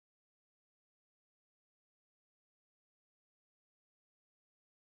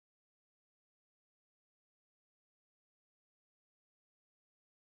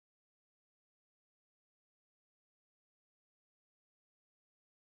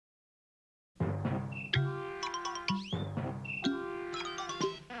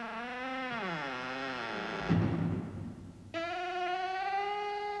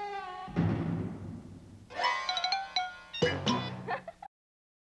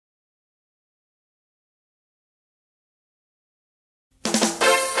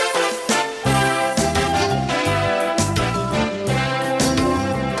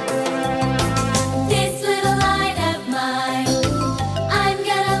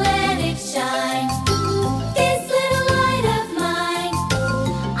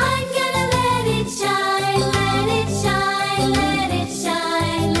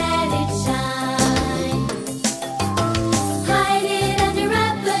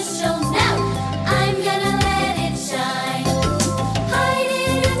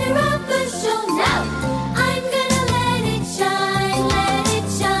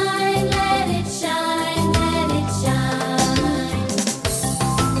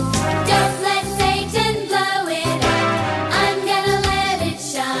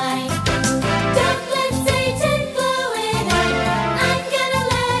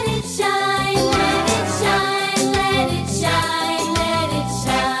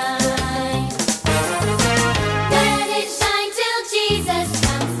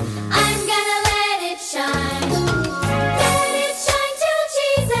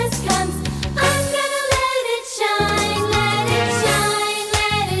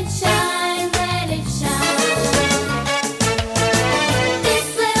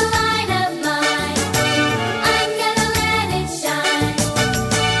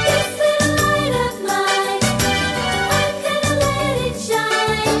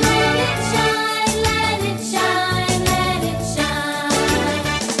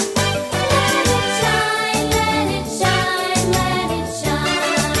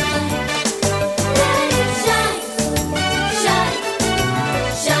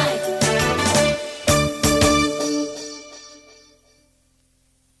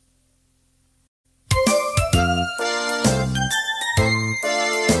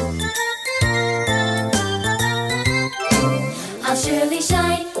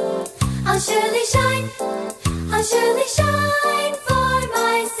shine. I'll surely shine. I'll surely shine for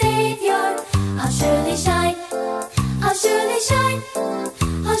my Savior. I'll surely shine. I'll surely shine.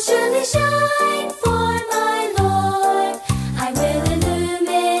 I'll surely shine for my Lord. I will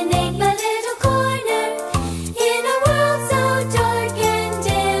illuminate my little corner. In a world so dark and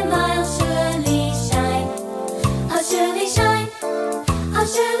dim, I'll surely shine. I'll surely shine. I'll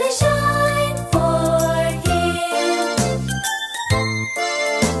surely shine for Him.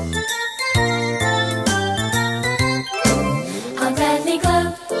 I'll gladly glow.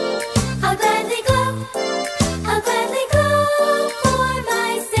 I'll gladly glow. I'll gladly glow for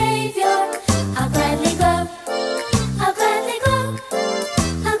my Savior. I'll gladly glow.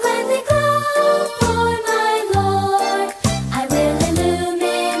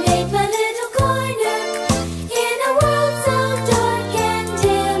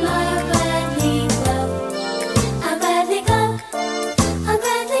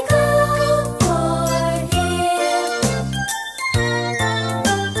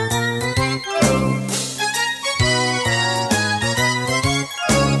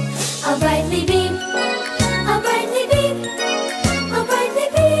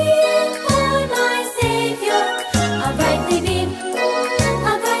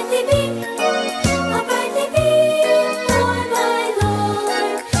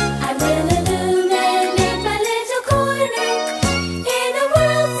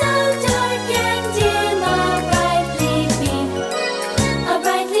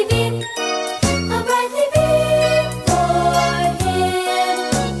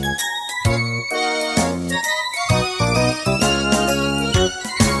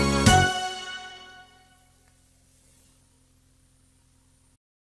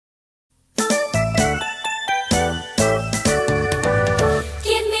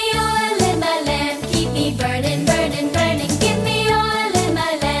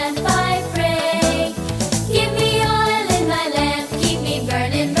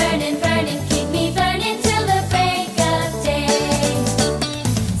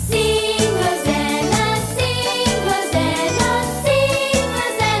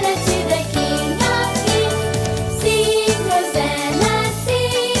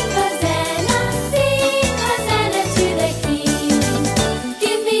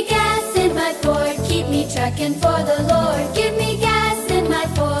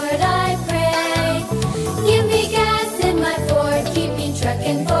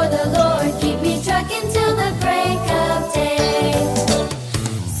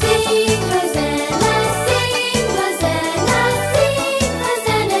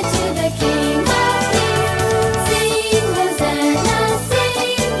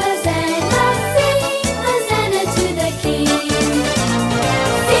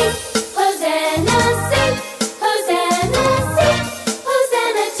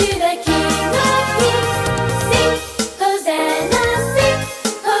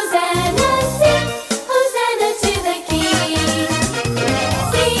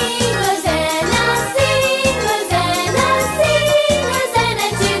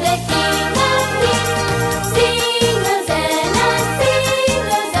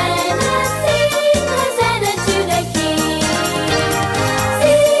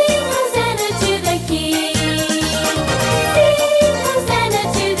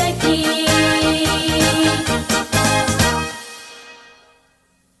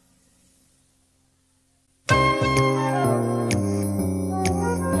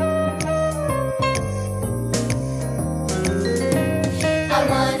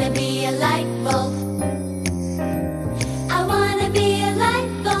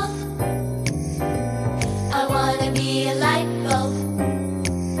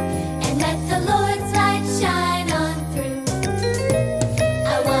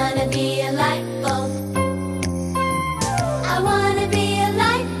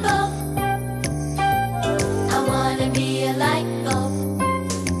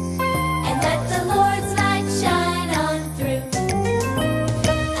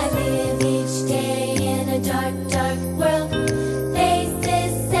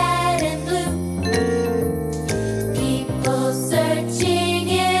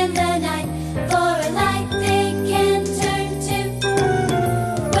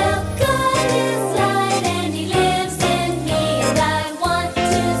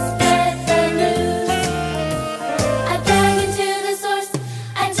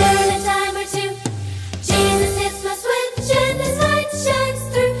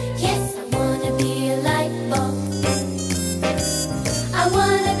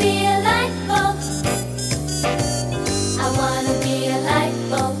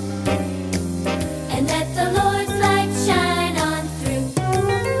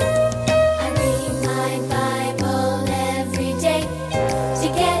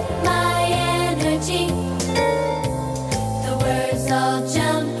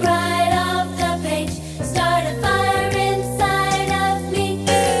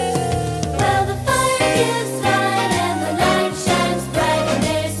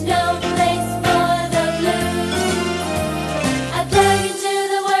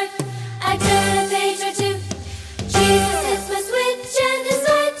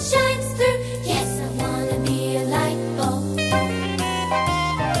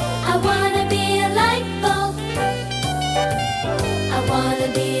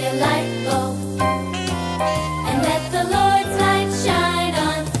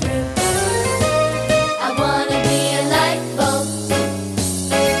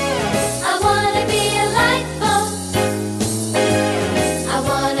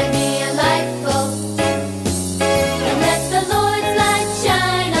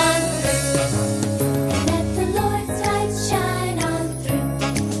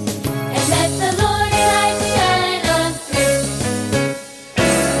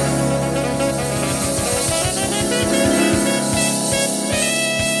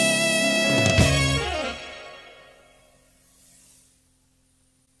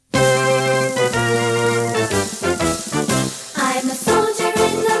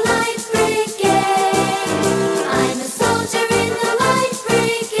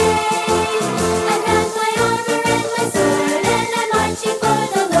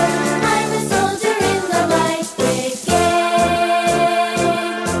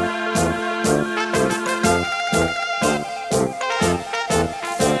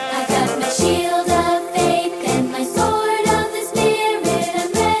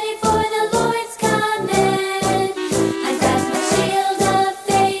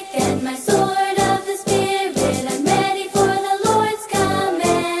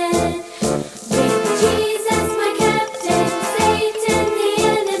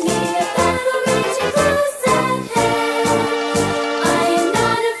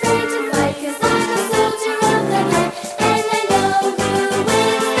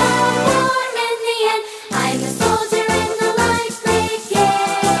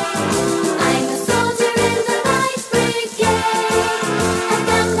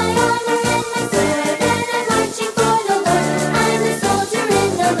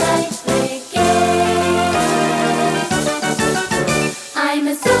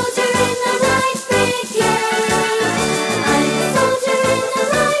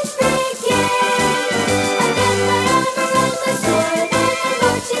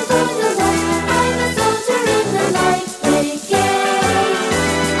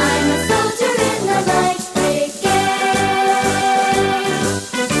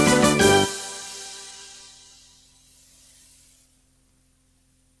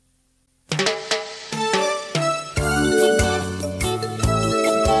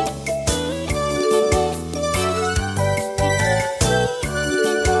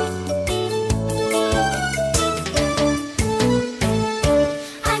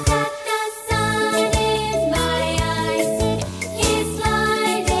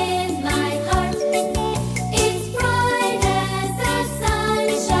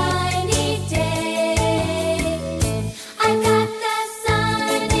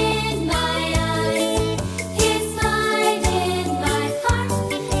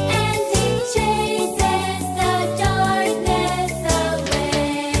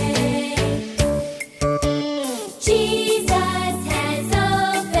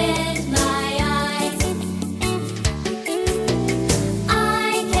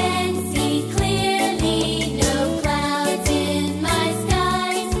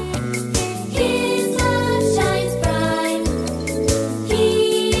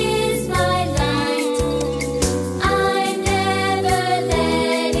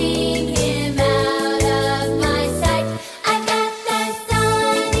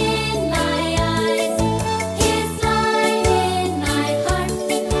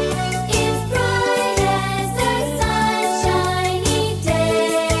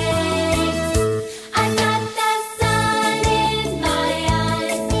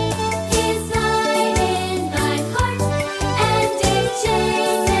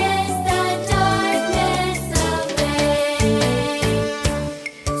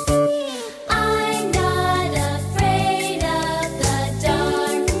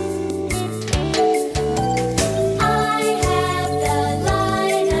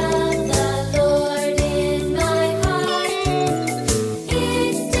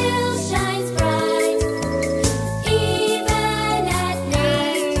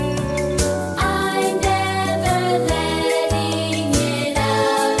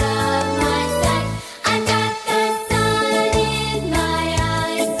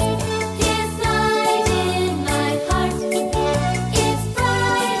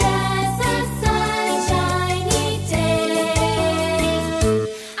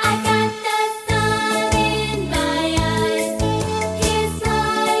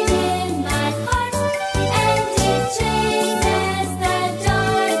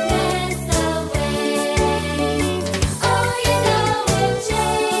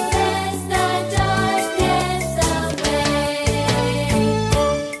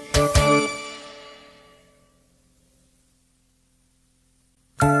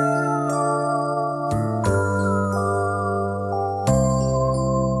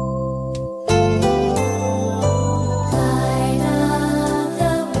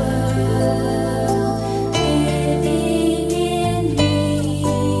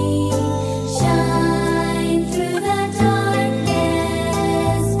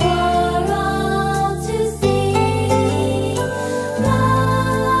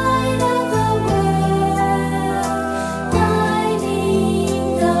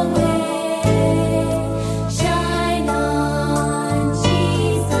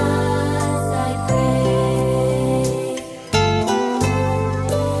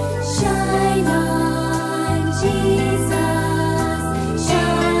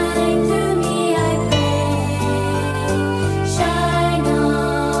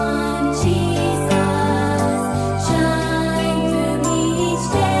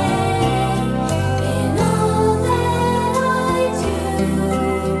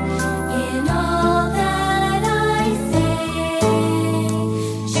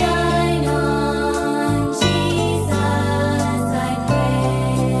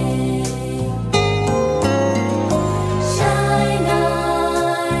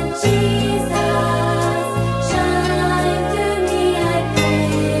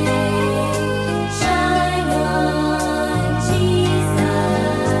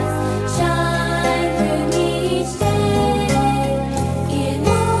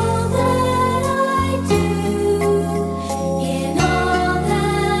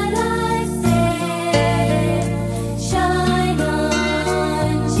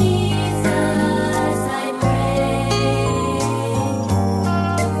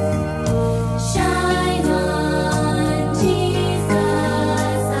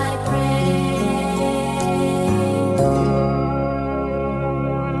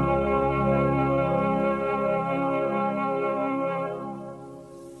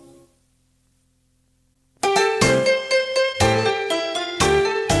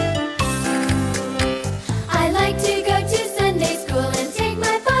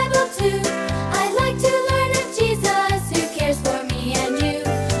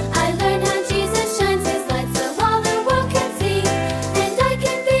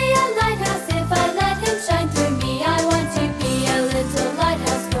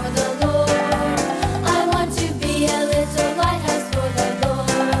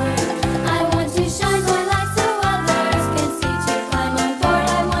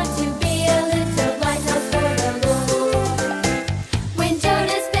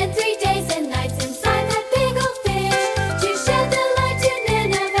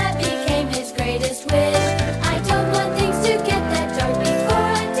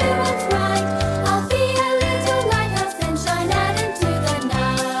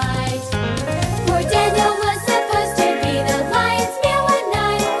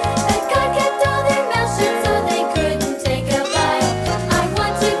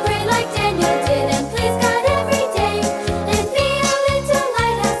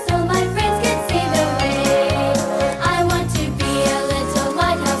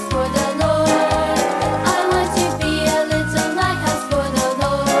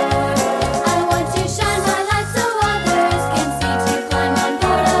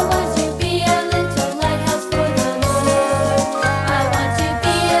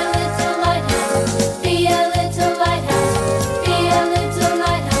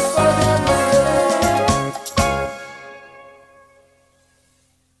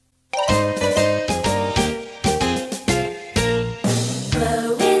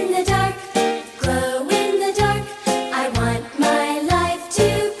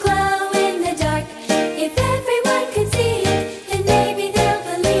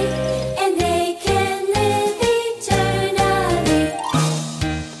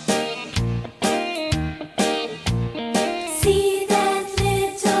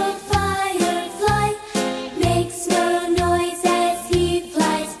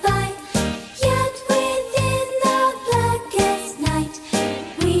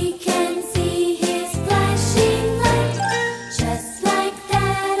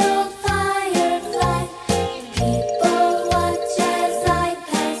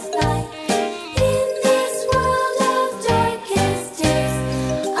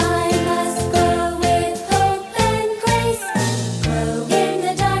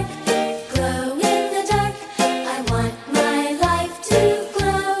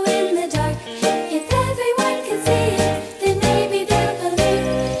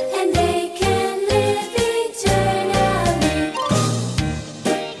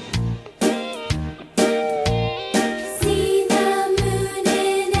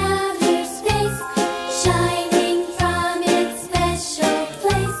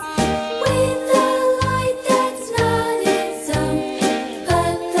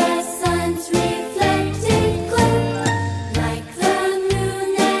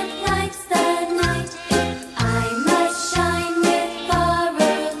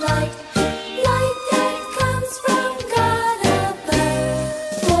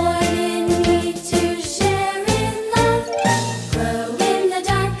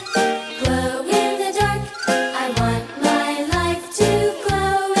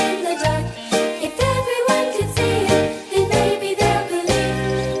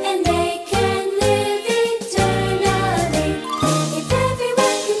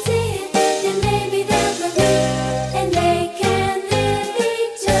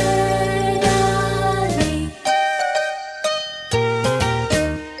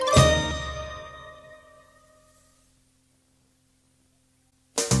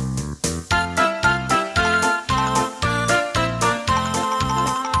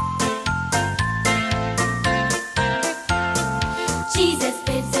 Jesus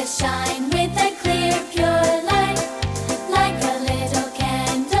bids us shine with a clear, pure light, like a little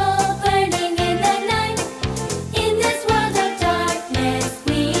candle burning in the night. In this world of darkness,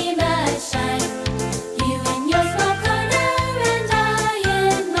 we must shine. You in your small corner and I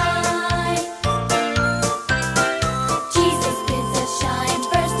in mine. Jesus bids us shine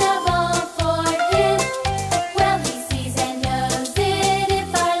first of all for Him. Well, He sees and knows it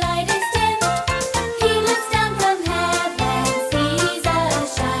if our light is dim. He looks down from heaven, sees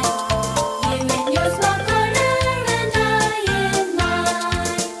us shine. You in your small corner and I in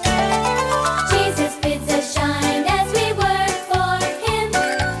mine. Jesus bids us shine as we work for Him,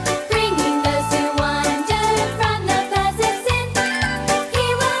 bringing those who wander from the paths of sin. He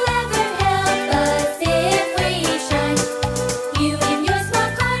will ever help us if we shine. You in your small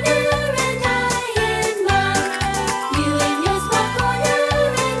corner and I in mine. You in your small corner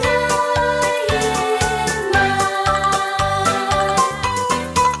and I in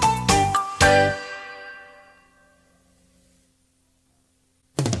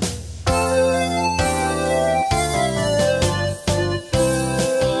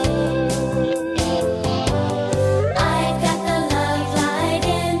I've got the love light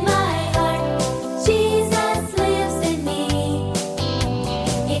in my heart. Jesus lives in me.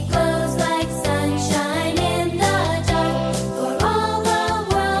 It glows like sunshine in the dark for all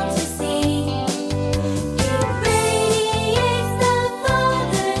the world to see. It radiates the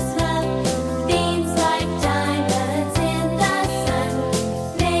Father's love, beams like diamonds in the sun,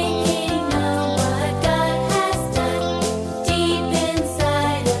 making known what God has done deep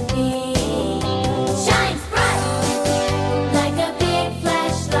inside of me. Shines bright like a big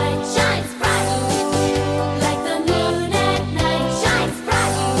flashlight. Shines bright like the moon at night. Shines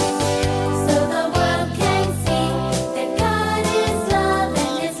bright so the world can see that God is love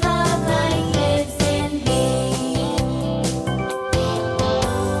and His love light lives in me.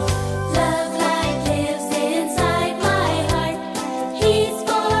 Love light lives inside my heart. He's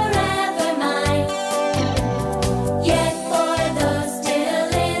forever mine. Yet for those still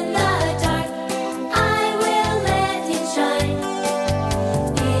in the dark, I will let Him shine.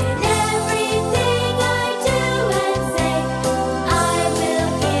 In everything I do and say, I will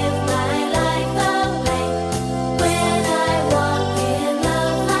give my life away. When I walk in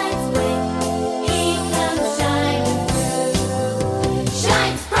love light's way, He comes shining through.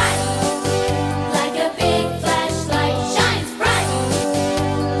 Shines bright like a big flashlight. Shines bright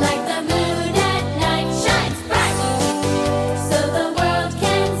like the moon at night. Shines bright so the world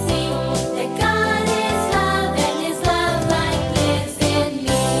can see that God is love and His love light lives in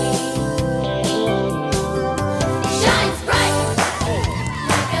me. Shines bright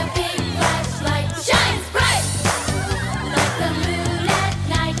like a big flashlight. Shines bright like the moon at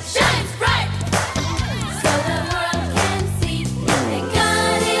night. Shines bright so the world can see that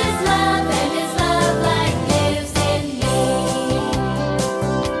God is love and His love light lives in me.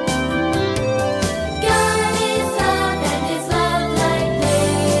 God is love and His love light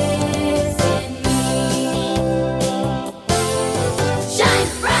lives in me.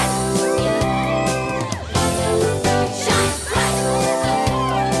 Shines bright. Shines bright.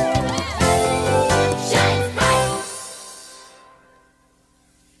 Shines bright.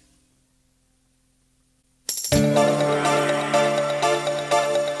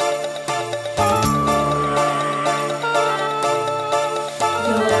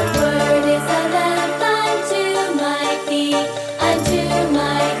 Your word is a lamp unto my feet, unto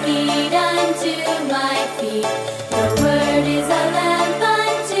my feet, unto my feet. Your word is a lamp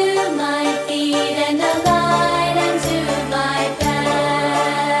unto my feet and a light unto my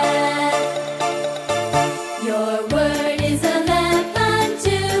path. Your word is a lamp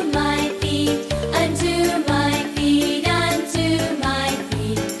unto my feet, unto my feet, unto my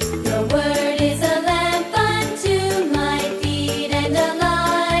feet. Your word is a lamp unto my feet and a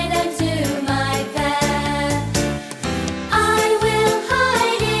light unto my path. I will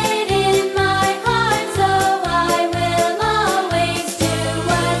hide it in my heart so I will always do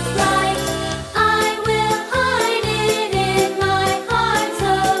what's right. I will hide it in my heart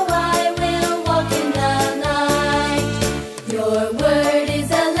so I will walk in the light. Your word is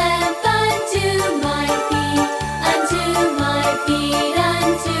a lamp unto my feet, unto my feet,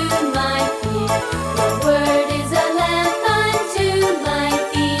 unto my feet. Your word is a lamp unto my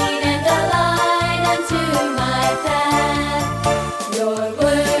feet and a light unto my path. Your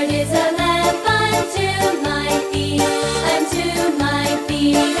word is a lamp unto my feet, unto my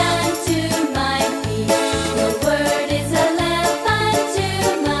feet, unto my feet. Your word is a lamp unto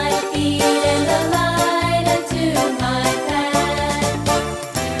my feet and a light unto my path.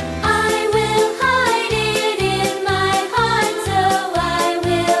 I will hide it in my heart so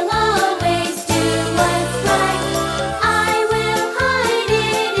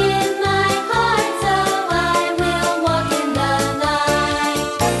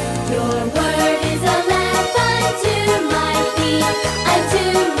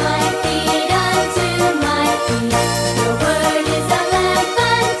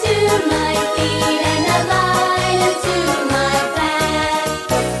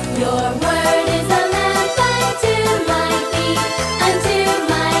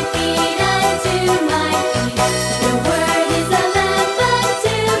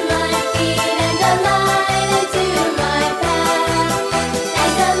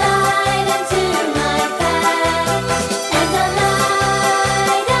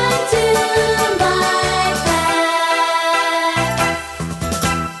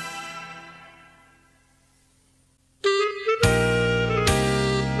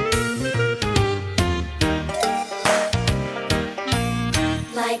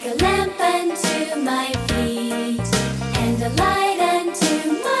like a lamp unto my feet, and a light unto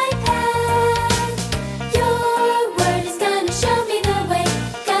my path. Your word is gonna show me the way,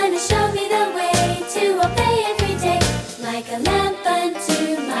 gonna show me the way to obey every day, like a lamp unto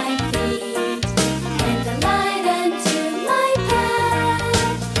my feet, and a light unto my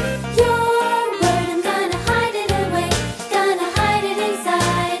path. Your word, I'm gonna hide it away, gonna hide it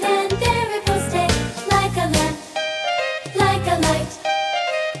inside, and there it will stay, like a lamp, like a light,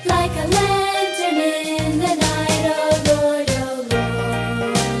 like a lantern in the night. Oh Lord,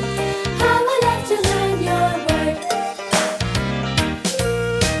 how I love to learn your word,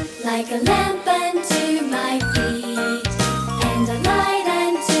 like a lamp unto my feet, and a light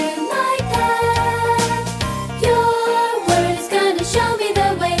unto my path. Your word is gonna show me the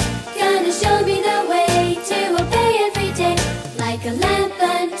way, gonna show me the way to obey every day, like a lamp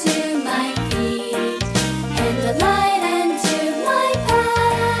unto my feet, and a light unto my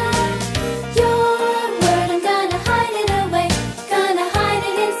path. Your word, I'm gonna hide it away, gonna hide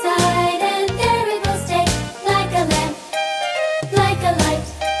it inside, and there it will stay, like a lamp, like a light,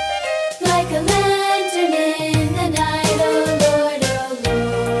 like a lantern in the night. Oh Lord,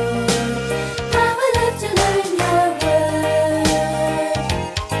 how I love to learn your word.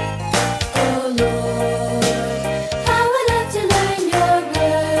 Oh Lord, how I love to learn your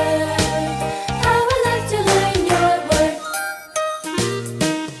word. How I love to learn your word.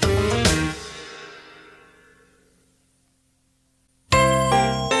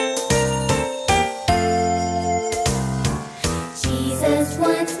 Jesus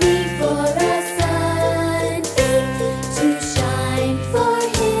wants me for a sunbeam to shine for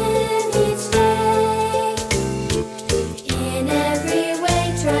him each day. In every way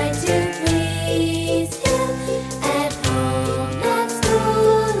try to please him, at home, at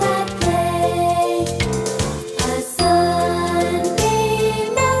school, at play. A sunbeam,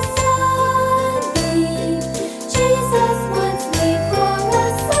 Jesus wants me for a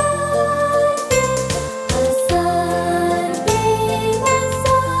sunbeam. A sunbeam,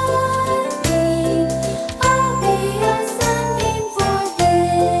 I'll be a sunbeam for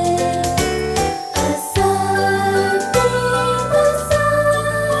him. A sunbeam,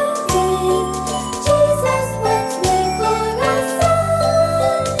 Jesus wants me for a sunbeam.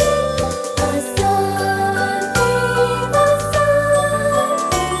 A sunbeam,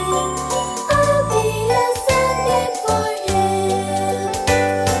 I'll be a sunbeam for him.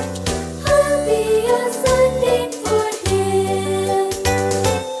 I'll be a sunbeam for him.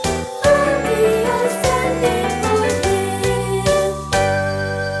 I'll be a sunbeam for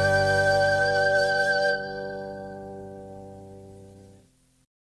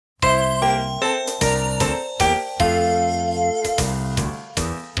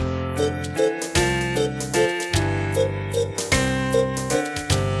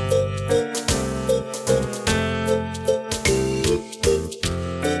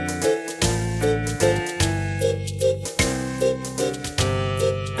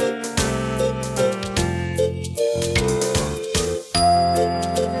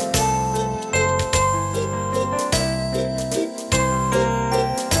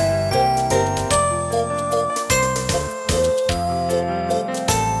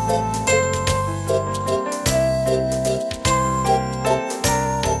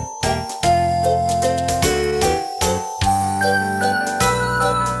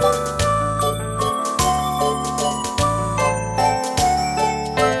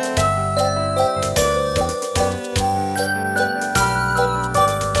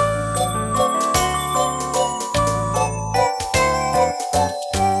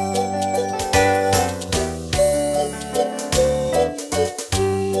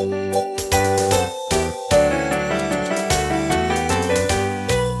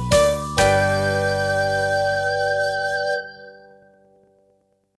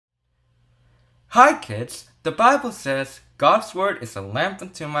Hi kids, the Bible says God's word is a lamp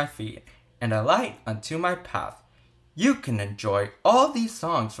unto my feet and a light unto my path. You can enjoy all these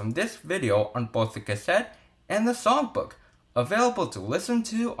songs from this video on both the cassette and the songbook, available to listen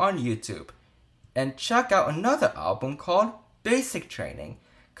to on YouTube. And check out another album called Basic Training,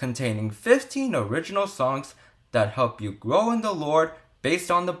 containing 15 original songs that help you grow in the Lord based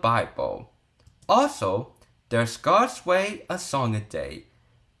on the Bible. Also, there's God's Way, a Song a Day,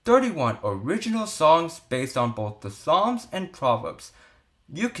 31 original songs based on both the Psalms and Proverbs.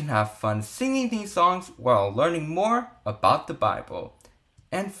 You can have fun singing these songs while learning more about the Bible.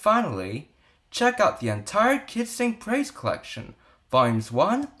 And finally, check out the entire Kids Sing Praise collection. Volumes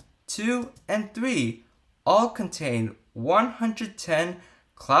 1, 2, and 3 all contain 110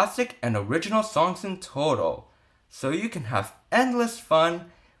 classic and original songs in total. so you can have endless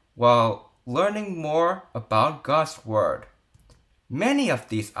fun while learning more about God's Word. Many of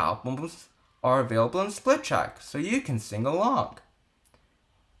these albums are available in split track, so you can sing along.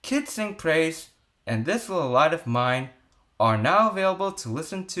 Kids Sing Praise and This Little Light of Mine are now available to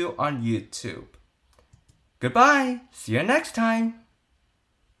listen to on YouTube. Goodbye! See you next time!